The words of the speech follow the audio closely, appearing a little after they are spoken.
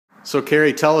So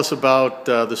Kerry, tell us about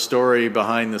the story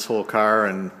behind this whole car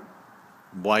and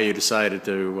why you decided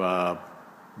to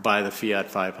buy the Fiat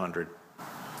 500.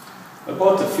 I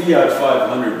bought the Fiat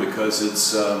 500 because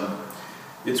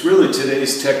it's really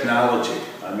today's technology.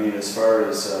 I mean, as far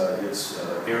as it's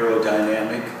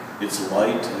aerodynamic, it's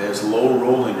light, it has low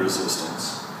rolling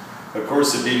resistance. Of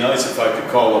course, it'd be nice if I could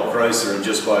call up Chrysler and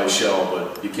just buy a shell,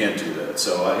 but you can't do that.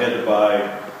 So I had to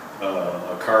buy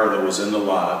a car that was in the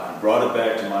lot, and brought it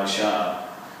back to my shop,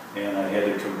 and I had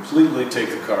to completely take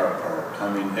the car apart.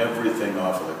 I mean, everything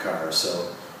off of the car.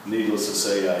 So needless to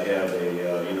say, I have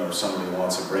a, if somebody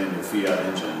wants a brand new Fiat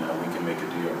engine, we can make a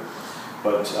deal.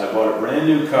 But I bought a brand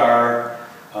new car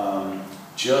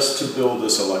just to build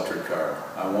this electric car.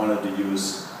 I wanted to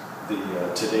use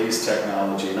the today's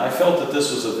technology, and I felt that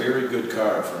this was a very good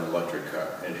car for an electric car.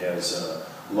 It has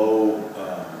low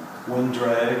wind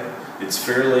drag, it's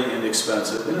fairly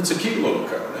inexpensive, and it's a cute little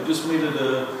car. I just made it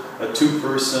a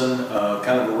two-person,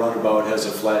 kind of a runabout, has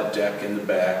a flat deck in the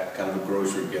back, kind of a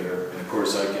grocery getter, and of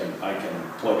course I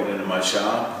can plug it into my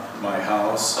shop, my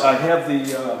house. I have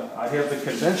the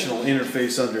conventional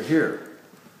interface under here,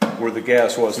 where the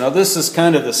gas was. Now this is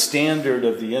kind of the standard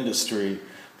of the industry,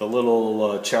 the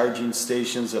little charging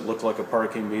stations that look like a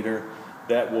parking meter.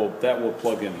 That will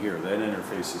plug in here. That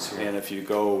interface is here. And if you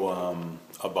go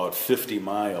about 50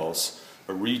 miles,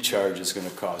 a recharge is going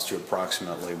to cost you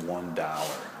approximately $1.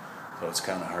 So it's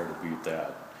kind of hard to beat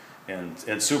that.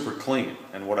 And super clean.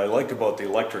 And what I like about the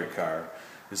electric car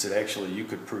is that actually you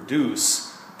could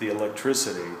produce the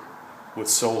electricity with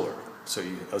solar. So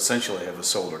you essentially have a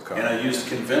solar car. And I used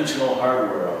conventional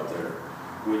hardware out there,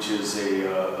 which is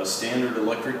a standard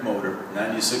electric motor,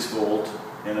 96 volt,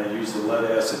 and I use the lead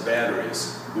acid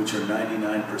batteries, which are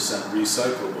 99%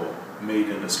 recyclable, made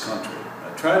in this country.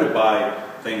 I try to buy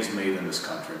things made in this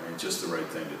country. I mean, it's just the right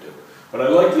thing to do. But I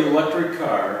like the electric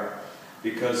car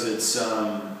because it's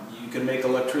you can make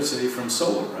electricity from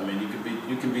solar. I mean,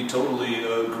 you can be totally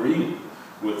green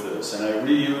with this. And I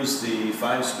reuse the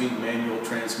 5-speed manual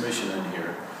transmission in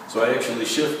here, so I actually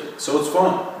shift it. So it's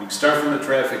fun. You can start from the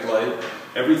traffic light.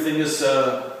 Everything is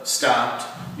stopped.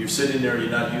 You're sitting there, you're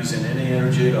not using any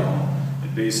energy at all.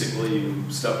 And basically you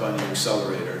step on your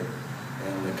accelerator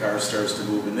and the car starts to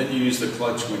move, and then you use the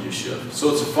clutch when you shift.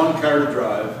 So it's a fun car to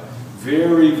drive,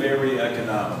 very, very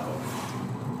economical.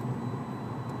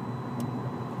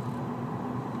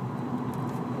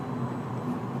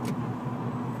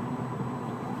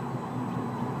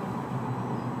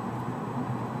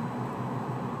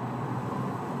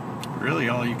 Really,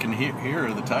 all you can hear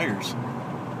are the tires.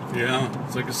 Yeah,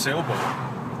 it's like a sailboat.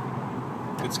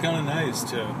 It's kind of nice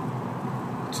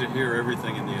to hear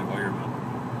everything in the environment.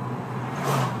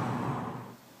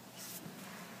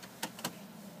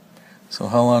 So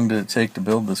how long did it take to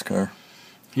build this car?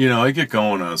 You know, I get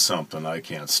going on something, I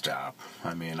can't stop.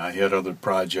 I mean, I had other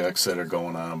projects that are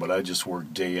going on, but I just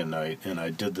worked day and night, and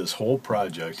I did this whole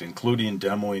project, including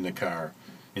demoing the car,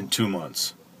 in 2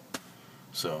 months.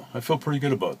 So I feel pretty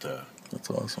good about that. That's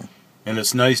awesome. And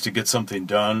it's nice to get something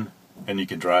done and you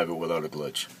can drive it without a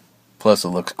glitch. Plus it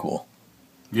looks cool.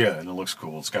 Yeah, and it looks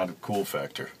cool. It's got a cool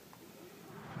factor.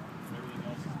 Everything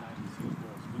else is 96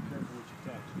 volts. Be careful what you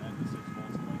touch. 96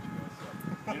 volts will light you guys up.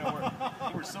 You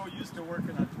know, we're so used to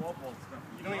working on 12 volt stuff.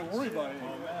 You don't even worry about it.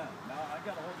 Oh man, now I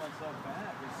gotta hold myself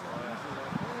back. It's so easy.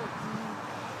 Like,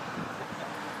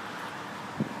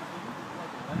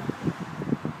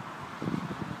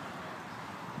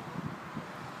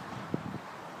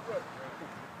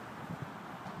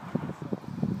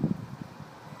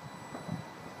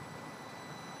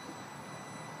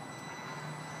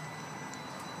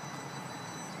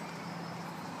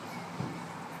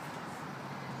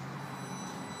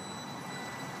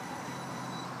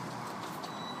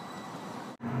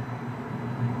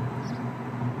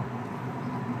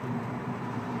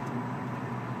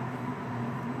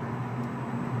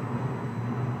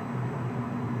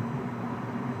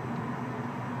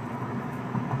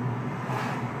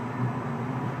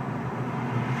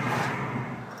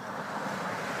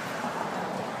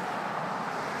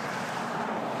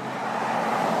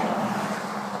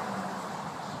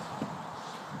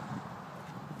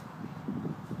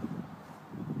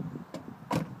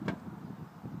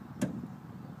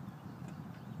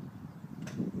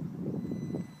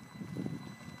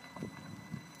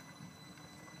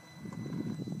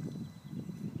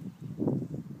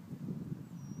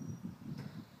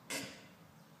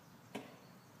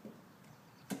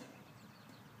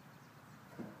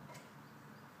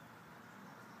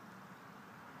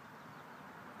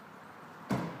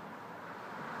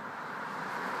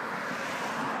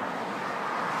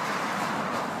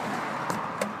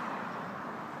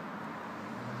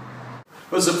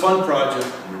 It was a fun project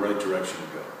in the right direction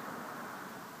to go.